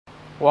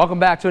Welcome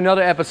back to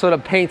another episode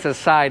of Paint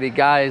Society,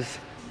 guys.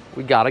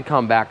 We gotta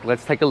come back.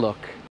 Let's take a look.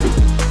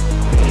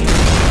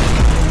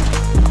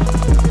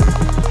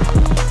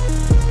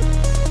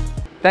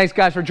 Thanks,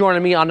 guys, for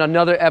joining me on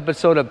another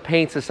episode of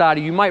Paint Society.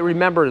 You might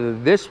remember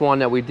this one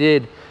that we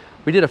did.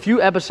 We did a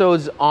few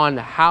episodes on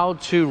how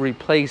to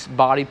replace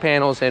body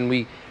panels, and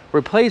we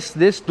replaced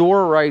this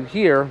door right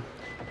here.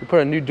 We put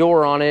a new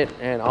door on it,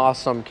 and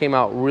awesome. Came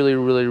out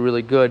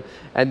really good.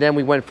 And then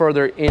we went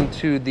further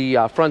into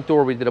the front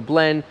door. We did a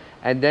blend,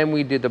 and then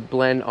we did the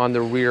blend on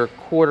the rear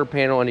quarter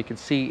panel, and you can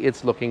see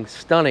it's looking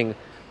stunning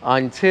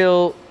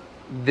until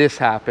this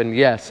happened.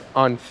 Yes,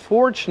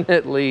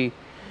 unfortunately,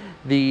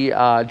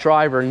 the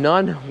driver,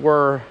 none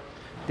were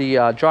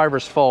the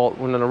driver's fault.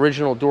 When an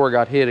original door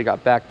got hit, it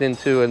got backed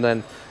into, and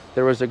then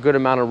there was a good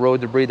amount of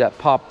road debris that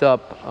popped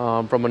up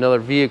from another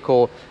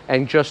vehicle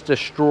and just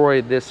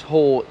destroyed this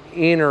whole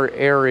inner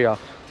area.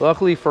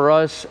 Luckily for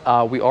us,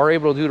 we are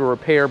able to do the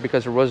repair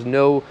because there was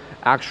no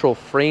actual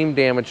frame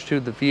damage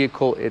to the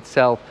vehicle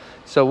itself.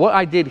 So what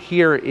I did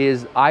here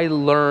is I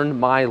learned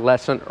my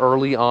lesson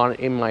early on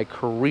in my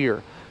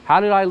career. How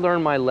did I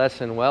learn my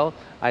lesson? Well,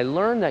 I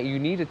learned that you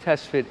need to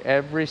test fit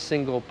every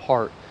single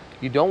part.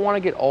 You don't want to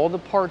get all the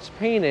parts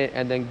painted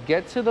and then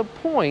get to the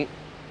point,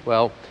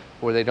 well,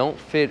 where they don't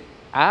fit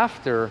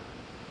after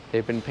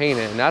they've been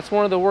painted. And that's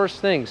one of the worst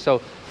things.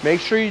 So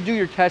make sure you do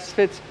your test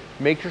fits,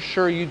 make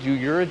sure you do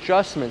your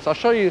adjustments. I'll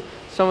show you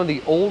some of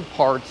the old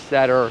parts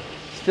that are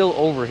still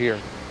over here.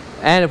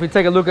 And if we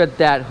take a look at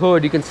that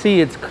hood, you can see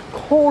it's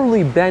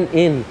totally bent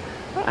in.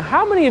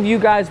 How many of you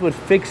guys would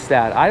fix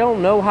that? I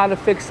don't know how to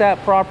fix that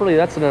properly.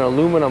 That's an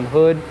aluminum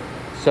hood.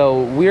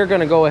 So we're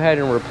gonna go ahead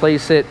and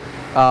replace it.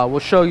 We'll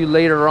show you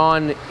later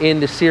on in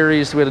the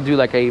series. We're gonna do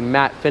like a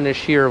matte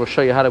finish here. We'll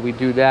show you how do we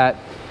do that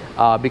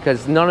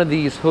because none of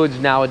these hoods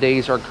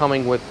nowadays are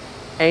coming with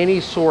any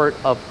sort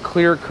of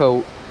clear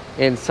coat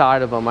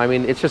inside of them. I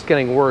mean, it's just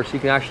getting worse. You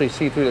can actually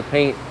see through the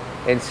paint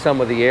in some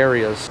of the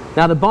areas.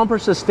 Now the bumper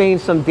sustained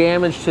some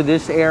damage to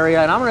this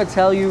area, and I'm gonna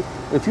tell you,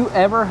 if you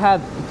ever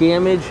have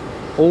damage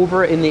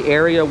over in the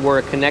area where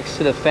it connects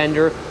to the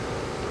fender,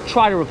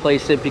 try to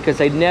replace it because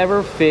they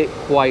never fit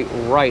quite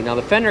right. Now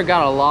the fender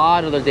got a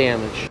lot of the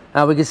damage.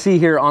 Now we can see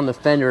here on the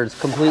fender, it's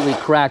completely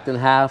cracked in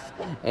half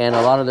and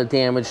a lot of the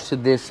damage to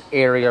this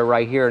area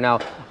right here.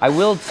 Now I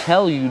will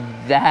tell you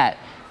that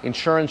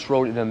insurance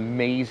wrote an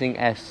amazing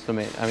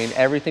estimate. I mean,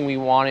 everything we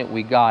wanted,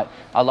 we got.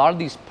 A lot of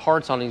these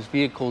parts on these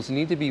vehicles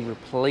need to be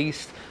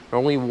replaced. They're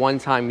only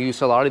one-time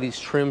use. A lot of these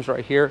trims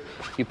right here,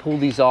 you pull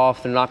these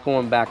off, they're not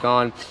going back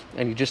on,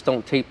 and you just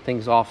don't tape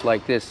things off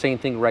like this. Same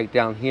thing right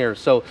down here.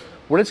 So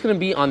what it's gonna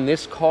be on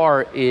this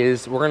car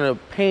is we're gonna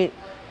paint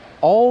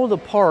all the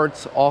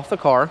parts off the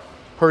car,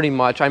 pretty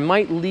much. I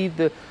might leave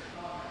the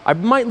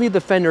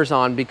fenders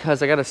on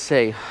because I gotta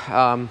say,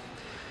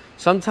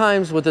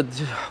 sometimes with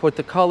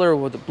the color,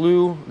 with the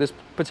blue, this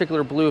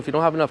particular blue, if you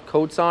don't have enough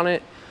coats on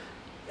it,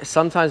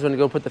 sometimes when you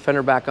go put the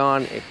fender back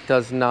on, it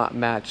does not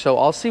match. So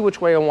I'll see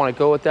which way I want to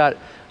go with that.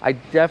 I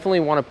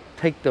definitely want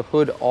to take the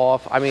hood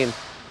off. I mean,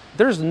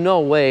 there's no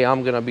way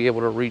I'm going to be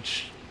able to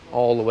reach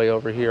all the way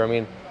over here. I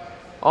mean,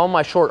 all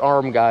my short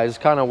arm guys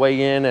kind of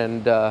weigh in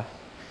and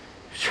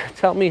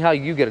tell me how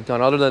you get it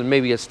done, other than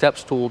maybe a step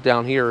stool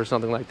down here or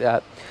something like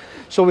that.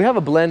 So we have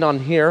a blend on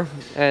here,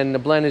 and the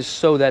blend is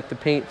so that the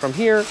paint from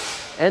here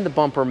and the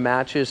bumper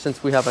matches,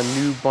 since we have a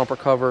new bumper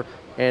cover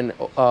and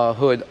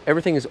hood.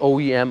 Everything is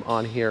OEM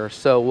on here.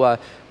 So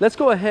let's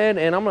go ahead,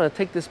 and I'm gonna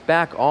take this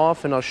back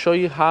off, and I'll show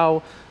you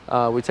how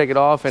we take it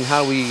off and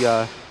how we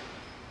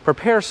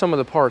prepare some of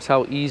the parts,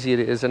 how easy it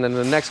is. And in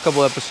the next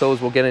couple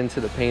episodes, we'll get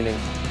into the painting.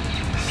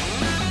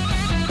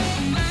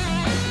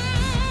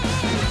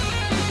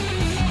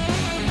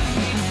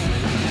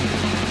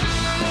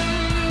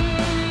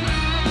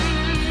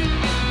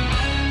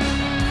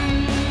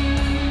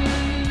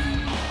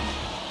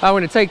 I'm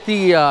going to take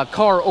the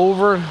car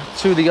over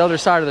to the other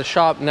side of the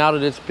shop now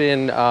that it's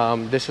been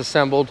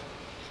disassembled.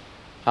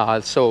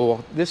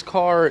 So this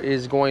car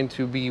is going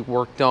to be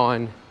worked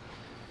on,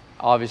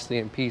 obviously,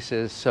 in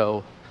pieces.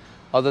 So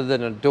other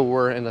than a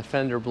door and the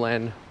fender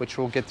blend, which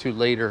we'll get to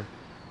later,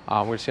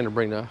 we're just going to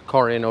bring the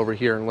car in over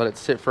here and let it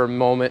sit for a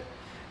moment.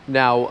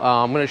 Now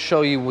I'm going to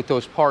show you with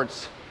those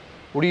parts,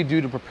 what do you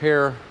do to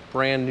prepare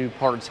brand new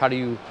parts? How do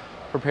you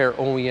prepare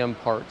OEM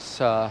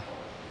parts?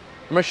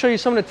 I'm going to show you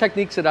some of the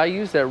techniques that I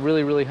use that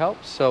really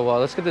help. So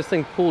let's get this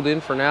thing pulled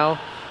in for now.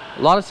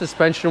 A lot of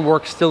suspension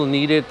work still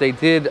needed. They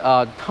did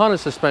a ton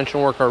of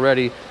suspension work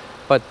already,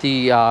 but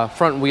the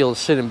front wheel is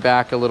sitting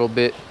back a little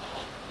bit.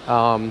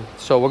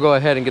 So we'll go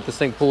ahead and get this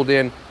thing pulled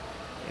in,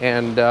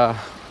 and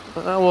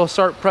we'll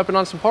start prepping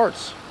on some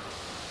parts.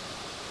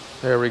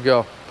 There we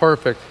go.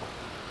 Perfect.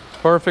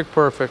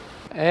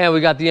 And we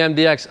got the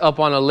MDX up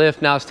on a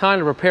lift. Now it's time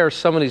to prepare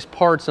some of these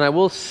parts, and I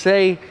will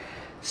say,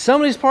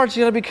 some of these parts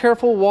you gotta be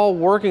careful while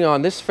working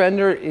on. This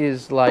fender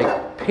is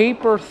like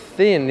paper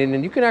thin,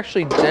 and you can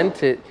actually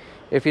dent it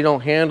if you don't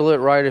handle it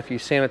right, if you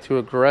sand it too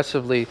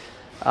aggressively.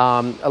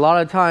 A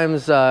lot of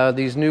times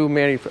these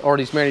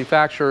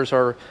manufacturers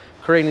are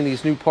creating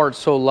these new parts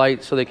so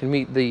light so they can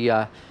meet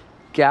the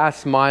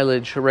gas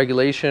mileage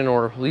regulation,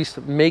 or at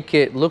least make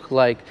it look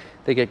like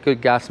they get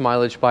good gas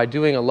mileage by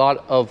doing a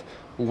lot of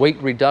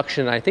weight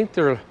reduction. I think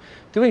they're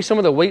doing some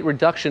of the weight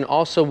reduction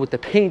also with the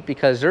paint,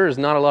 because there is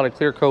not a lot of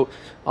clear coat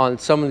on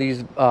some of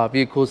these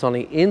vehicles on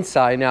the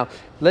inside. Now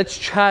let's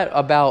chat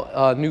about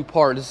a new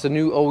part. This is a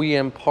new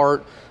OEM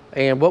part,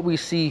 and what we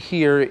see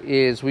here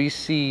is we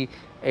see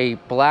a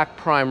black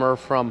primer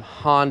from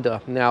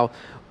Honda. Now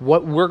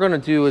what we're going to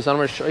do is I'm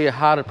going to show you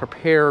how to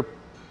prepare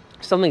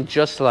something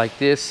just like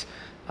this,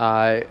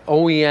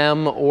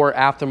 OEM or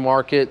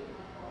aftermarket.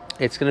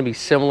 It's going to be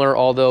similar,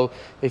 although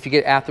if you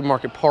get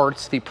aftermarket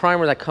parts, the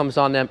primer that comes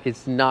on them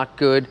is not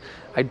good.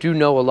 I do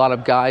know a lot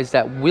of guys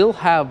that will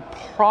have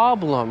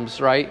problems,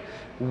 right,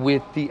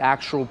 with the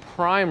actual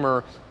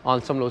primer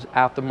on some of those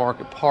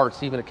aftermarket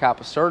parts. Even a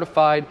Kappa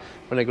certified,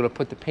 when they go to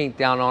put the paint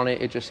down on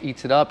it, it just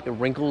eats it up, it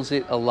wrinkles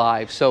it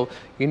alive. So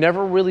you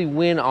never really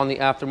win on the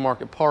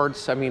aftermarket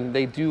parts. I mean,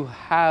 they do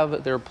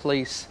have their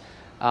place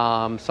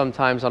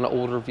sometimes on the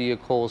older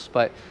vehicles,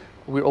 but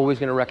we're always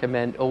going to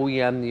recommend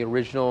OEM, the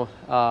original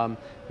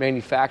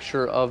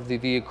manufacturer of the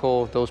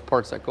vehicle. Those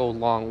parts that go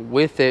along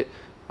with it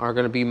are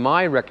going to be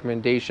my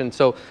recommendation.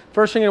 So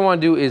first thing I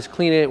want to do is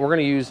clean it. We're going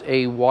to use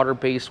a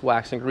water-based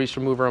wax and grease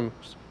remover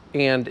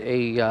and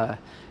a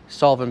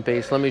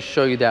solvent-based. Let me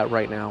show you that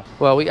right now.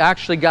 Well, we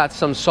actually got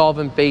some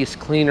solvent-based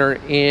cleaner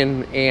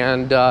in,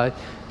 and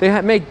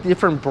they make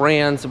different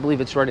brands. I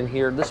believe it's right in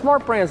here. The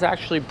Smart brand is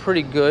actually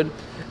pretty good,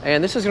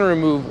 and this is going to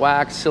remove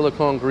wax,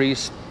 silicone,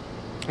 grease.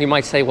 You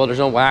might say, well, there's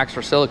no wax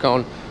or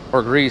silicone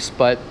or grease,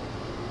 but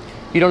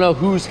you don't know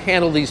who's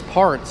handled these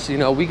parts. You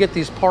know, we get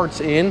these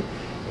parts in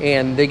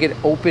and they get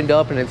opened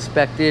up and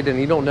inspected, and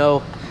you don't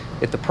know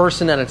if the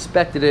person that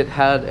inspected it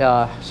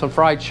had some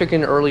fried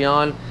chicken early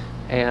on,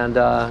 and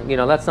you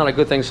know, that's not a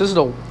good thing. So this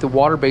is the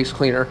water-based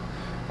cleaner.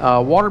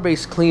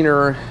 Water-based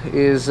cleaner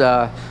is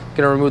going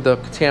to remove the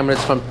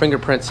contaminants from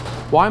fingerprints.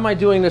 Why am I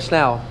doing this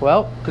now?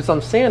 Well, because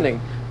I'm sanding.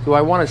 Do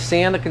I want to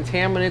sand the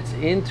contaminants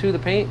into the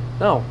paint?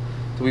 No.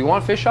 Do we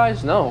want fish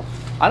eyes? No.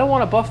 I don't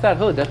want to buff that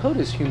hood. That hood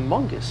is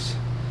humongous.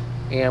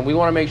 And we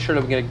want to make sure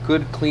that we get a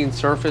good clean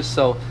surface.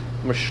 So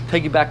I'm going to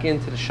take you back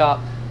into the shop.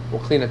 We'll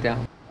clean it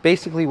down.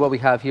 Basically what we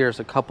have here is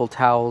a couple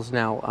towels.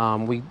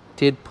 Now we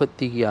do put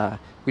the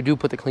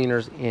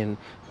cleaners in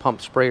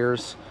pump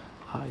sprayers.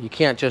 You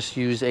can't just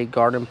use a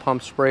garden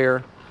pump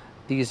sprayer.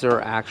 These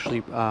are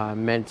actually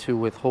meant to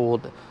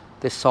withhold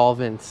the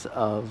solvents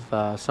of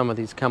some of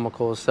these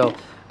chemicals. So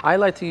I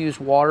like to use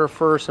water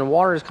first, and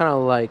water is kind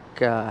of like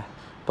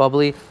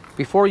bubbly.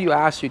 Before you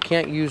ask, you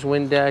can't use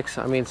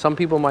Windex. I mean, some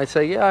people might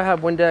say, yeah, I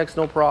have Windex,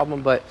 no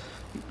problem, but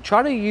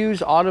try to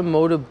use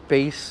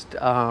automotive-based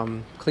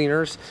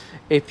cleaners.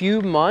 If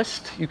you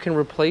must, you can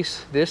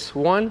replace this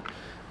one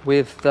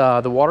with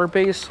the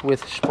water-based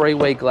with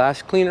Sprayway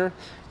glass cleaner.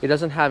 It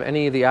doesn't have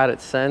any of the added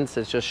scents.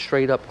 It's just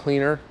straight up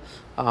cleaner.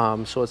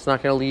 So it's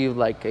not going to leave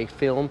like a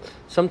film.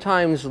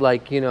 Sometimes,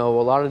 like, you know,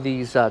 a lot of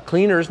these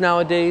cleaners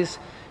nowadays,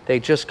 they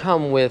just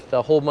come with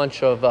a whole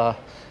bunch of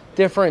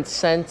different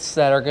scents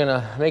that are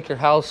gonna make your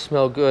house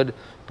smell good,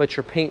 but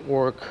your paint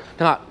work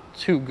not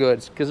too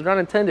good, because they're not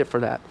intended for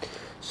that.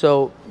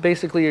 So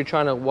basically you're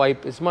trying to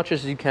wipe as much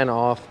as you can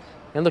off.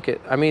 And look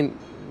at, I mean,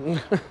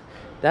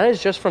 that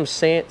is just from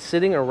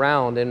sitting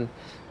around, and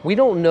we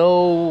don't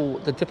know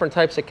the different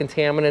types of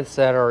contaminants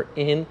that are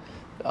in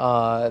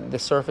the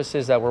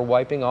surfaces that we're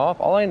wiping off.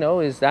 All I know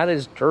is that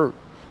is dirt.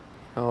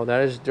 Oh,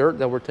 that is dirt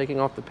that we're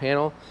taking off the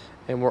panel.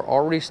 And we're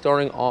already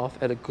starting off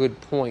at a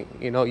good point.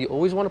 You know, you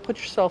always want to put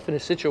yourself in a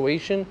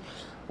situation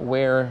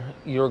where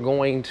you're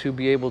going to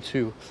be able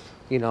to,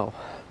 you know,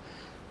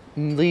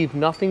 leave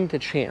nothing to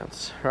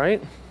chance,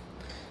 right?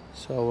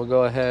 So we'll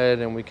go ahead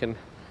and we can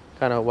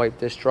kind of wipe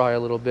this dry a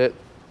little bit.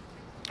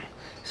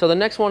 So the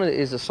next one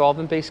is a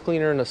solvent-based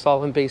cleaner, and the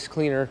solvent-based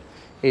cleaner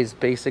is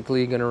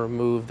basically going to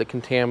remove the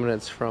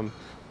contaminants from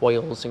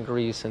oils and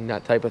grease and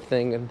that type of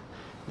thing. And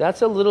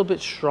that's a little bit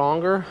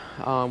stronger,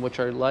 which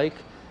I like,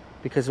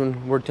 because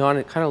when we're done,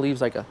 it kind of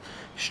leaves like a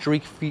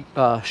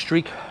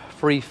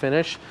streak-free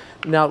finish.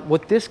 Now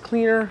with this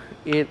cleaner,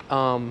 it's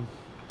going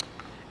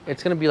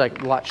to be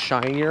like a lot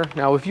shinier.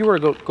 Now if you were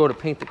to go to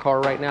paint the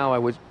car right now, I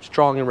would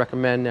strongly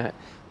recommend that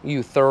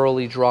you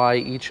thoroughly dry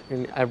each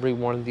and every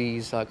one of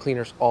these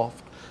cleaners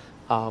off.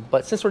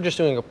 But since we're just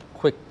doing a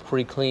quick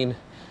pre-clean,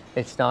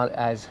 it's not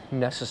as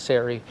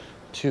necessary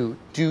to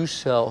do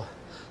so.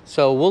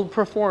 So we'll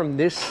perform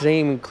this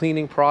same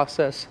cleaning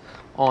process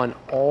on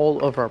all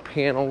of our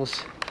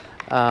panels,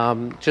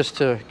 just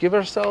to give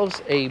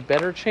ourselves a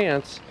better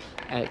chance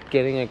at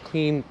getting a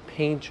clean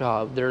paint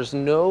job. There's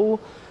no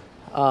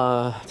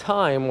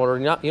time, or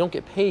you don't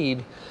get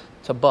paid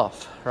to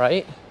buff,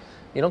 right?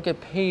 You don't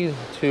get paid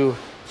to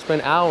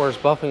spend hours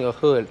buffing a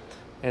hood,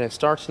 and it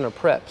starts in a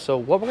prep. So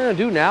what we're gonna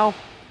do now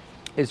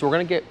is we're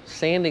gonna get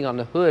sanding on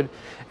the hood,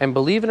 and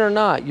believe it or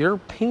not, your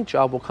paint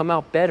job will come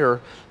out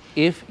better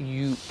if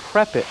you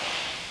prep it.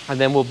 And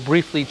then we'll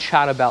briefly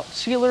chat about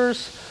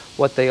sealers,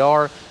 what they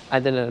are,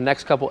 and then in the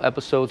next couple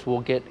episodes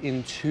we'll get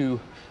into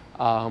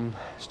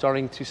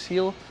starting to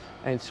seal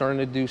and starting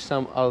to do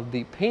some of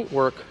the paint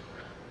work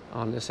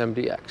on this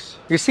MDX.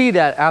 You see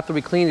that after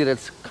we cleaned it,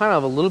 it's kind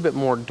of a little bit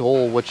more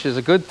dull, which is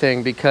a good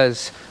thing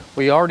because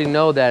we already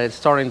know that it's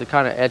starting to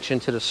kind of etch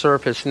into the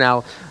surface.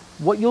 Now,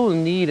 what you'll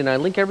need, and I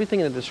link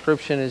everything in the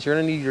description, is you're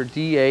gonna need your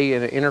DA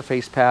and an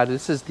interface pad.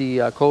 This is the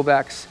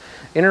Kovacs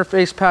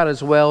interface pad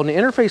as well. And the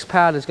interface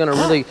pad is gonna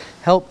really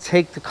help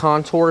take the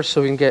contour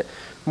so we can get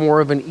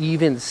more of an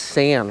even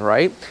sand,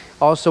 right?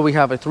 Also, we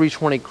have a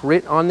 320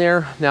 grit on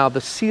there. Now,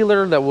 the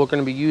sealer that we're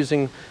gonna be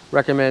using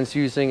recommends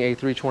using a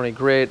 320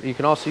 grit. You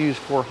can also use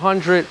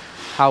 400.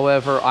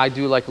 However, I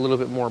do like a little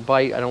bit more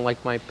bite. I don't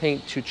like my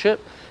paint to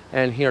chip.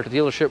 And here at the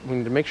dealership, we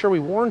need to make sure we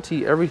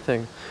warranty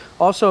everything.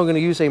 Also, I'm gonna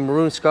use a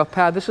maroon scuff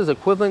pad. This is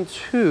equivalent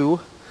to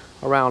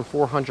around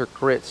 400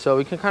 grit. So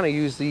we can kind of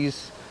use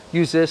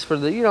this for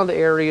the, the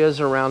areas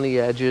around the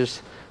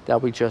edges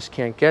that we just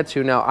can't get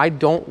to. Now, I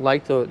don't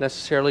like to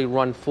necessarily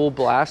run full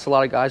blast. A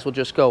lot of guys will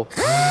just go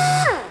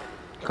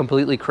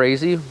completely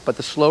crazy, but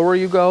the slower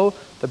you go,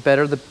 the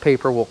better the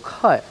paper will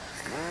cut.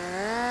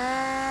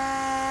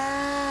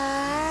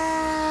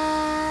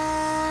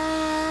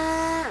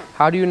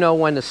 How do you know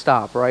when to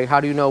stop, right? How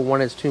do you know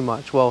when it's too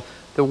much? Well,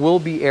 there will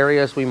be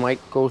areas we might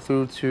go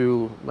through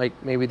to, like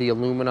maybe the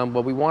aluminum,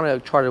 but we want to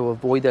try to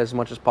avoid that as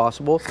much as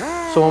possible.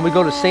 So when we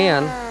go to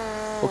sand,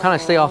 we'll kind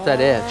of stay off that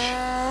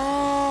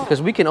edge,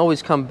 because we can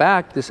always come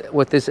back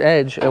with this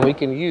edge, and we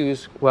can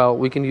use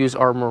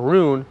our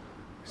maroon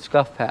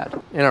scuff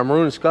pad. And our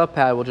maroon scuff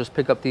pad will just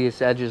pick up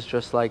these edges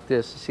just like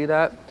this. See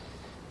that?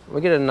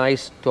 We get a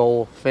nice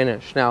dull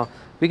finish. Now,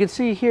 we can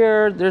see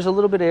here, there's a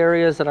little bit of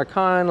areas that are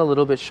kind of a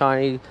little bit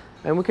shiny,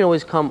 and we can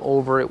always come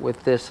over it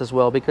with this as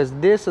well, because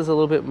this is a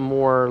little bit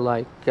more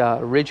like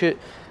rigid,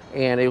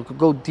 and it will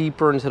go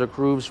deeper into the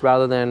grooves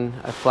rather than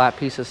a flat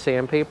piece of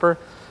sandpaper.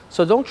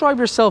 So don't drive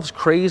yourselves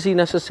crazy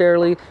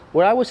necessarily.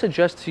 What I would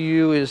suggest to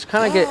you is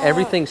kind of get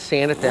everything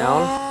sanded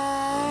down.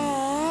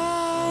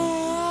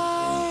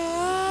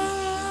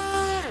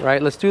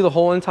 Right, let's do the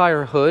whole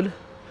entire hood,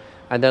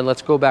 and then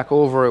let's go back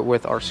over it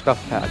with our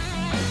scuff pad.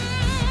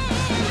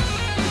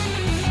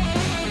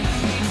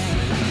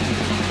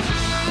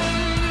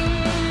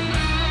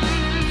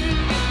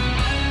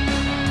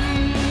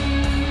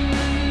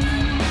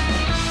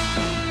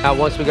 Now,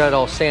 once we got it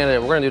all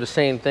sanded, we're gonna do the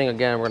same thing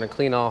again. We're gonna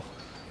clean off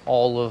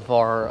all of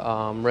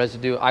our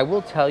residue. I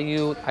will tell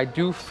you, I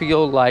do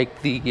feel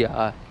like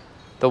the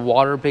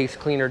water-based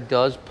cleaner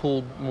does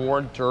pull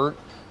more dirt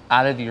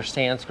out of your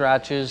sand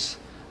scratches.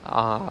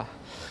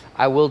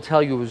 I will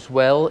tell you as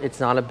well,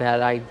 it's not a bad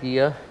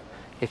idea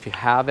if you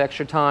have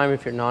extra time,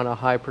 if you're not a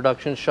high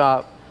production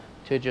shop,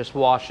 to just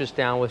wash this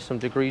down with some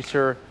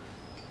degreaser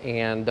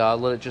and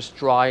let it just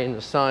dry in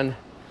the sun.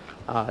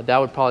 That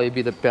would probably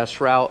be the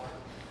best route.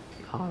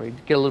 You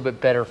get a little bit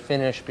better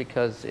finish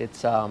because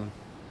it's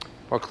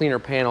or cleaner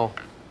panel,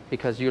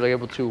 because you're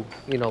able to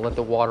let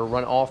the water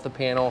run off the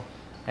panel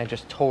and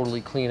just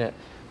totally clean it.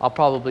 I'll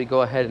probably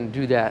go ahead and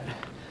do that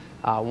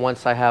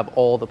once I have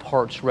all the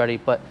parts ready,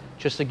 but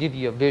just to give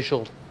you a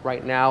visual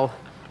right now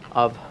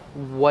of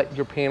what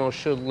your panel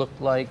should look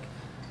like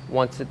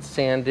once it's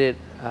sanded,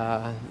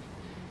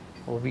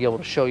 we'll be able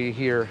to show you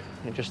here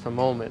in just a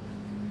moment.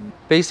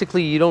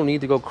 Basically, you don't need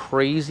to go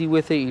crazy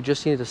with it. You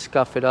just need to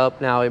scuff it up.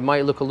 Now, it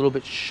might look a little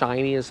bit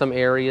shiny in some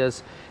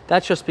areas.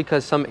 That's just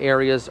because some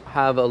areas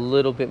have a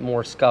little bit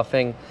more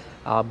scuffing.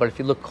 But if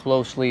you look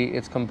closely,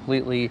 it's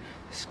completely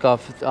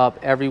scuffed up.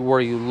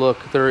 Everywhere you look,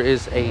 there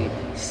is a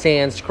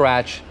sand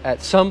scratch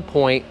at some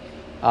point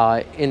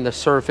in the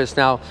surface.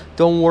 Now,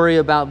 don't worry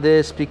about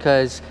this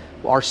because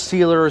our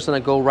sealer is gonna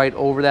go right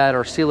over that.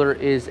 Our sealer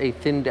is a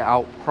thinned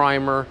out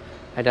primer,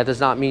 and that does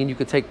not mean you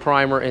could take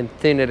primer and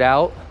thin it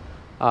out.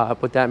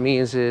 What that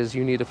means is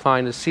you need to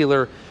find a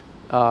sealer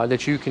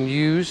that you can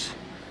use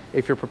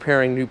if you're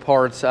preparing new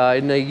parts.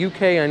 In the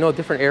UK, I know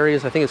different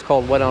areas, I think it's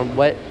called wet on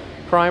wet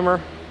primer,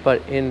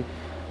 but in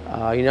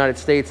United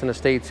States, in the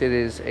States, it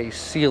is a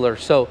sealer.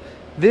 So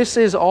this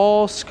is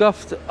all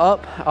scuffed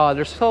up.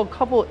 There's still a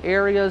couple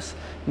areas,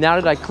 now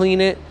that I clean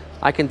it,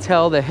 I can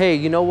tell that, hey,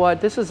 you know what,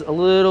 this is a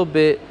little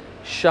bit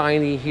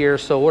shiny here.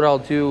 So what I'll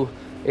do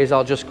is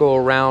I'll just go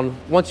around.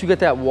 Once you get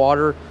that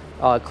water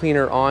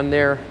cleaner on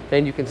there,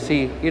 then you can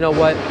see, you know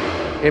what,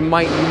 it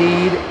might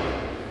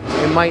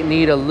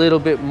need a little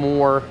bit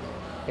more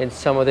in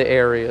some of the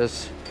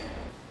areas.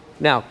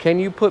 Now, can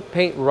you put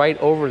paint right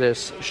over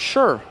this?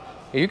 Sure,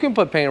 you can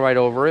put paint right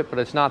over it, but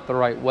it's not the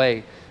right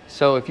way.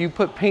 So if you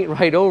put paint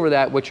right over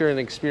that, what you're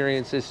gonna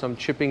experience is some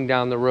chipping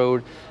down the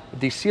road.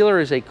 The sealer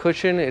is a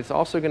cushion. It's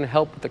also gonna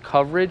help with the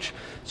coverage.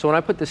 So when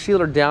I put the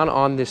sealer down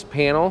on this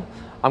panel,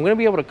 I'm gonna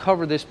be able to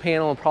cover this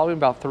panel in probably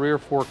about 3 or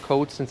 4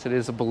 coats, since it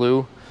is a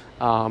blue,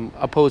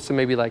 opposed to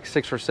maybe like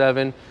 6 or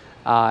 7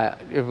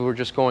 if we were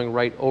just going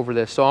right over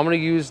this. So I'm gonna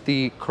use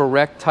the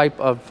correct type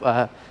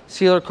of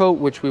sealer coat,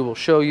 which we will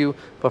show you.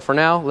 But for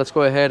now, let's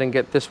go ahead and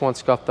get this one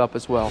scuffed up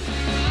as well.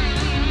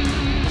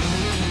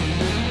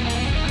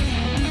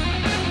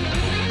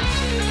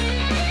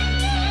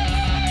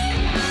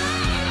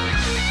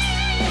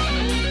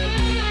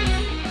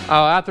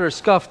 After it's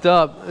scuffed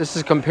up, this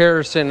is a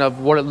comparison of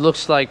what it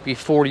looks like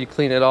before you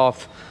clean it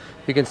off.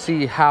 You can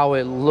see how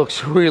it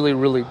looks really,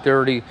 really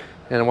dirty,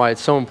 and why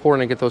it's so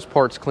important to get those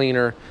parts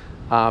cleaner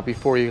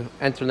before you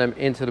enter them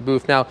into the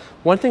booth. Now,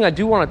 one thing I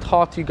do want to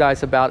talk to you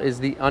guys about is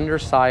the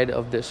underside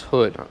of this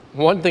hood.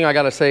 One thing I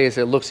gotta say is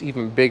it looks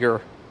even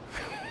bigger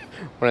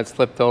when it's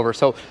flipped over.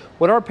 So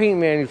what our paint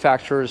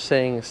manufacturer is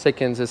saying,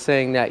 Sikkens, is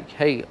saying that,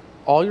 hey,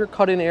 all your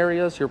cut-in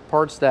areas, your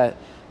parts that,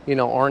 you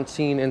know, aren't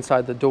seen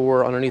inside the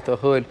door, underneath the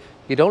hood,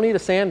 you don't need to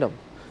sand them,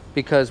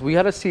 because we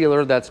had a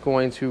sealer that's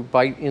going to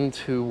bite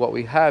into what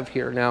we have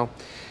here. Now,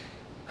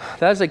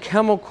 that is a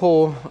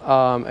chemical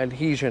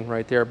adhesion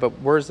right there, but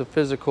where's the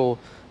physical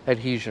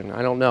adhesion?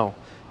 I don't know.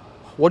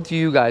 What do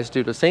you guys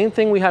do? The same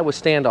thing we had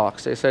with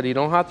Standox. They said you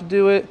don't have to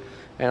do it,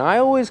 and I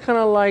always kind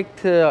of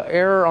like to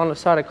err on the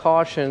side of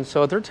caution.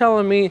 So if they're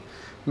telling me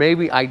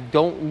maybe I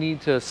don't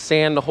need to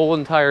sand the whole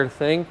entire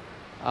thing,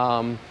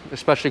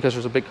 especially because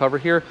there's a big cover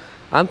here,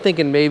 I'm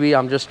thinking maybe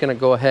I'm just gonna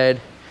go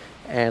ahead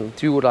and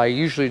do what I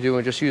usually do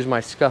and just use my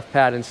scuff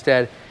pad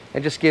instead,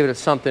 and just give it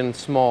something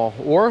small.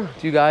 Or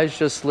do you guys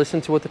just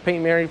listen to what the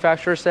paint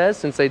manufacturer says,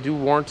 since they do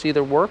warranty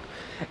their work,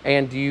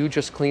 and do you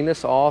just clean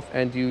this off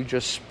and do you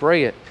just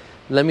spray it?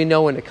 Let me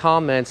know in the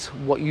comments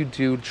what you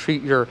do to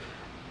treat your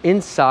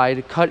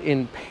inside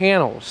cut-in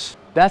panels.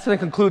 That's gonna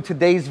conclude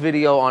today's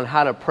video on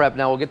how to prep.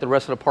 Now we'll get the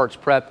rest of the parts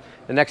prepped.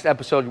 The next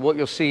episode, what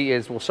you'll see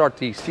is we'll start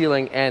the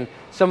sealing and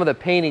some of the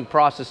painting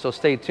process, so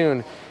stay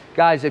tuned.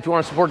 Guys, if you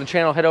want to support the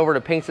channel, head over to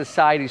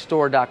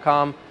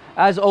PaintSocietyStore.com.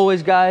 As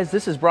always, guys,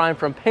 this is Brian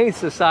from Paint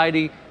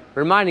Society,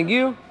 reminding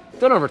you,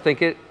 don't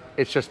overthink it,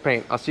 it's just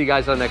paint. I'll see you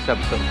guys on the next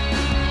episode.